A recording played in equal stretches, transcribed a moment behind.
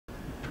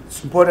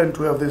It's important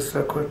to have this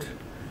record,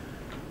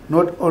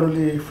 not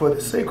only for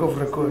the sake of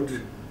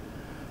record,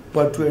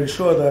 but to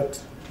ensure that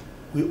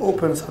we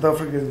open South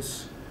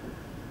Africans,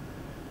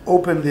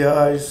 open their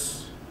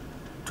eyes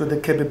to the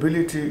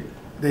capabilities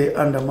they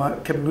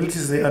undermine,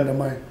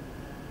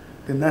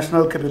 the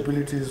national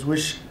capabilities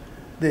which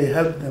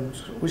help them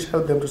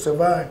to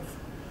survive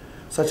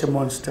such a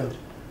monster.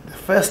 The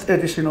first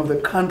edition of the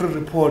country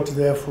report,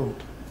 therefore,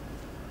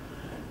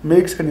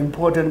 makes an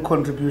important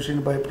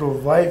contribution by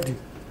providing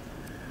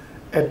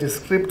a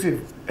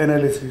descriptive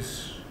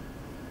analysis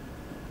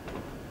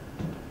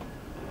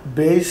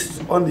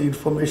based on the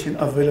information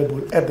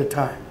available at the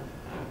time.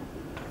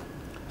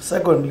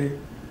 Secondly,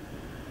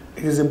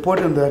 it is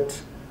important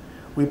that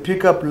we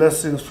pick up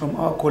lessons from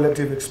our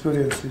collective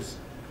experiences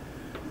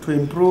to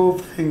improve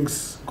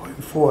things going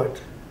forward.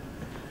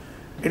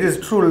 It is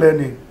through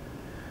learning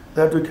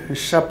that we can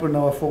sharpen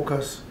our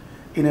focus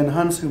in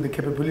enhancing the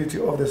capability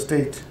of the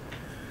state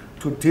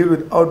to deal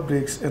with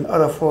outbreaks and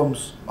other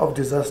forms of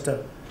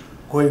disaster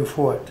going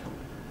forward.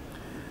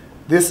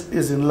 This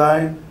is in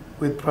line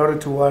with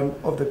priority 1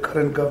 of the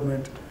current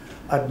government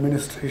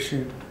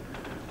administration,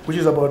 which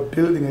is about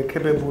building a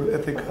capable,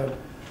 ethical,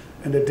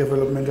 and a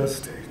developmental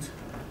state.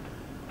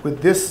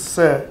 With this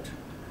said,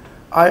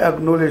 I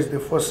acknowledge the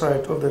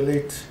foresight of the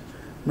late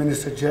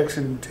Minister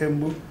Jackson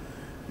Mthembu,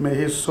 may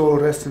his soul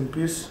rest in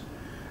peace,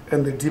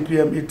 and the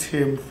DPME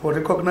team for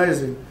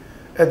recognizing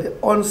at the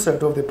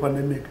onset of the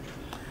pandemic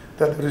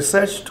that the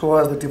research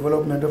towards the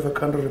development of a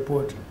country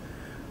report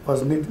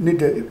was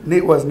needed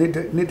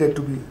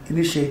to be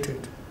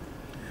initiated.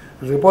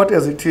 The report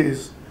as it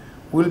is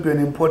will be an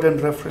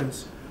important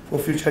reference for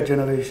future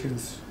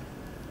generations.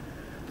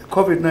 The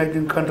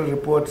COVID-19 country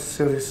report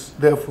series,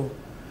 therefore,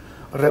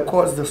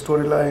 records the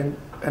storyline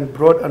and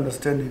broad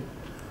understanding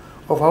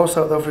of how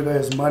South Africa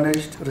has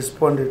managed,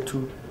 responded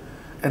to,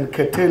 and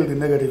curtailed the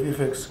negative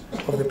effects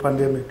of the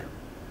pandemic.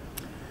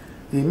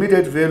 The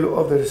immediate value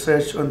of the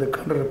research on the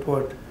country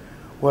report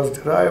was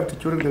derived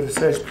during the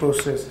research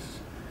processes,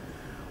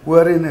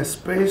 wherein a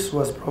space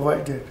was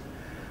provided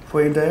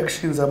for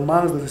interactions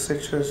amongst the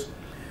researchers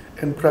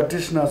and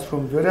practitioners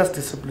from various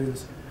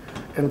disciplines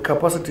and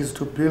capacities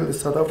to build a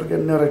South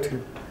African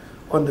narrative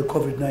on the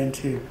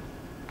COVID-19.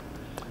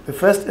 The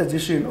first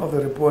edition of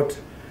the report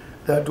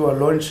that we are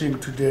launching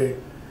today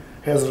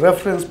has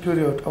reference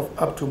period of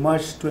up to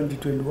March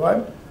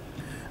 2021,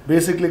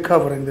 basically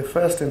covering the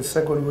first and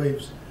second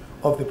waves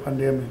of the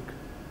pandemic.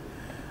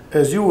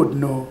 As you would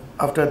know,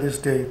 after this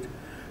date,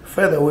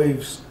 further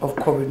waves of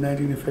COVID-19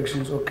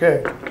 infections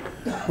occurred,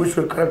 which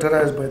were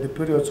characterized by the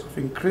periods of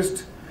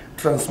increased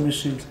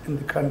transmissions in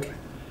the country,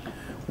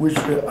 which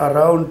were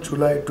around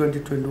July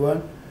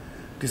 2021,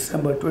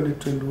 December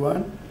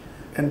 2021,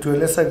 and to a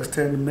lesser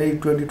extent, May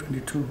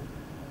 2022.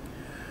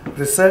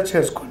 Research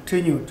has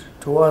continued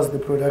towards the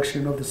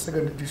production of the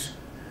second edition,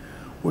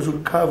 which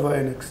will cover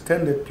an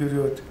extended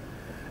period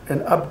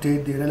and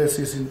update the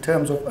analysis in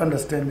terms of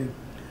understanding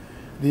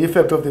the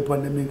effect of the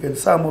pandemic and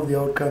some of the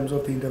outcomes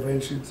of the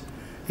interventions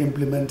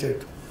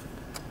implemented.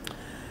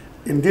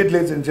 Indeed,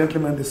 ladies and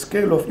gentlemen, the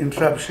scale of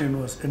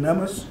interruption was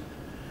enormous.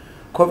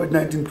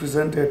 COVID-19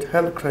 presented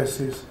health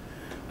crisis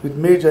with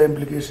major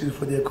implications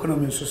for the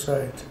economy and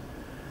society.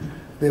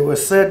 There were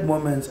sad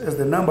moments as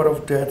the number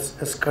of deaths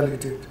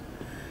escalated,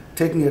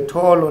 taking a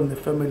toll on the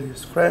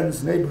families,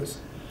 friends, neighbors,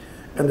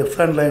 and the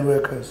frontline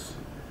workers.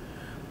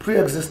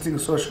 Pre-existing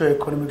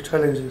socio-economic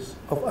challenges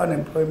of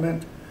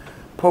unemployment,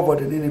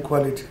 poverty, and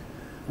inequality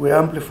were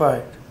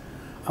amplified.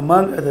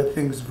 Among other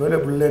things,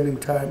 valuable learning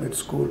time at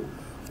school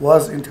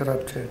was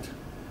interrupted.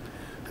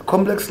 The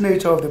complex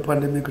nature of the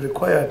pandemic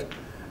required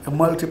a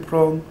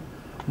multi-pronged,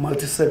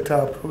 multi-sector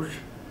approach.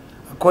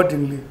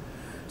 Accordingly,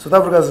 South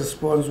Africa's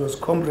response was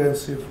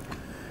comprehensive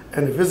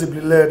and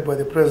visibly led by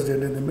the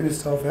President and the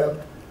Minister of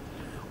Health.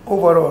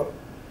 Overall,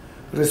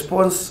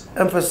 response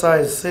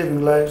emphasized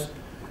saving lives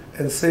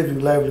and saving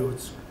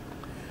livelihoods.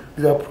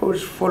 The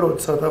approach followed by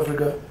South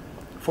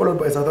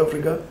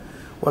Africa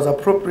was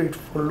appropriate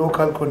for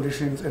local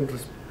conditions and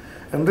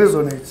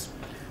resonates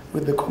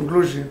with the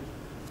conclusion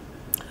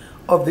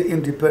of the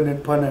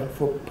independent panel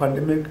for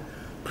pandemic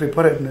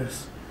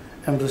preparedness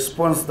and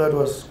response that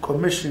was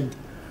commissioned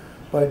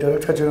by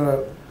Director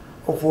General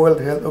of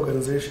World Health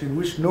Organization,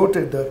 which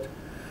noted that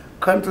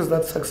countries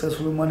that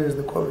successfully managed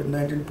the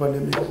COVID-19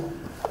 pandemic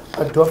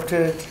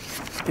adopted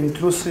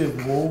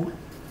inclusive whole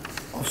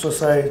of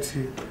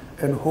society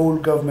and whole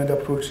government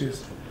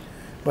approaches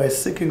by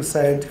seeking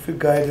scientific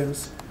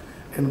guidance,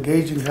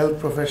 engaging health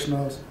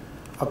professionals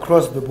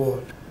across the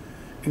board,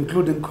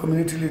 including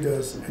community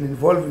leaders, and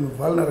involving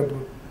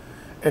vulnerable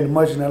and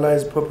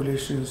marginalized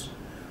populations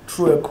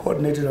through a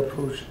coordinated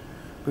approach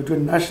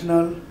between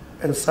national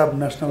and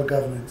sub-national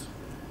governments.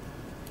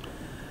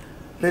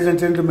 Ladies and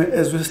gentlemen,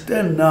 as we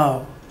stand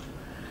now,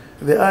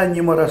 there are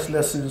numerous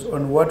lessons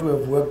on what we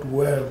have worked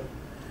well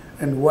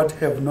and what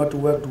have not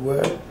worked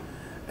well,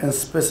 and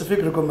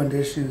specific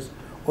recommendations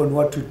on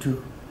what to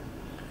do.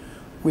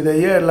 With a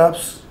year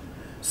elapsed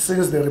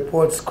since the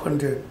report's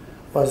content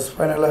was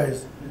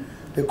finalized,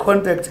 the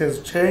context has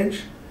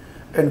changed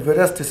and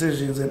various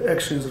decisions and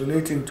actions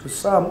relating to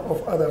some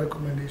of other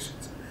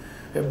recommendations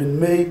have been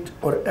made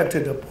or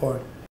acted upon.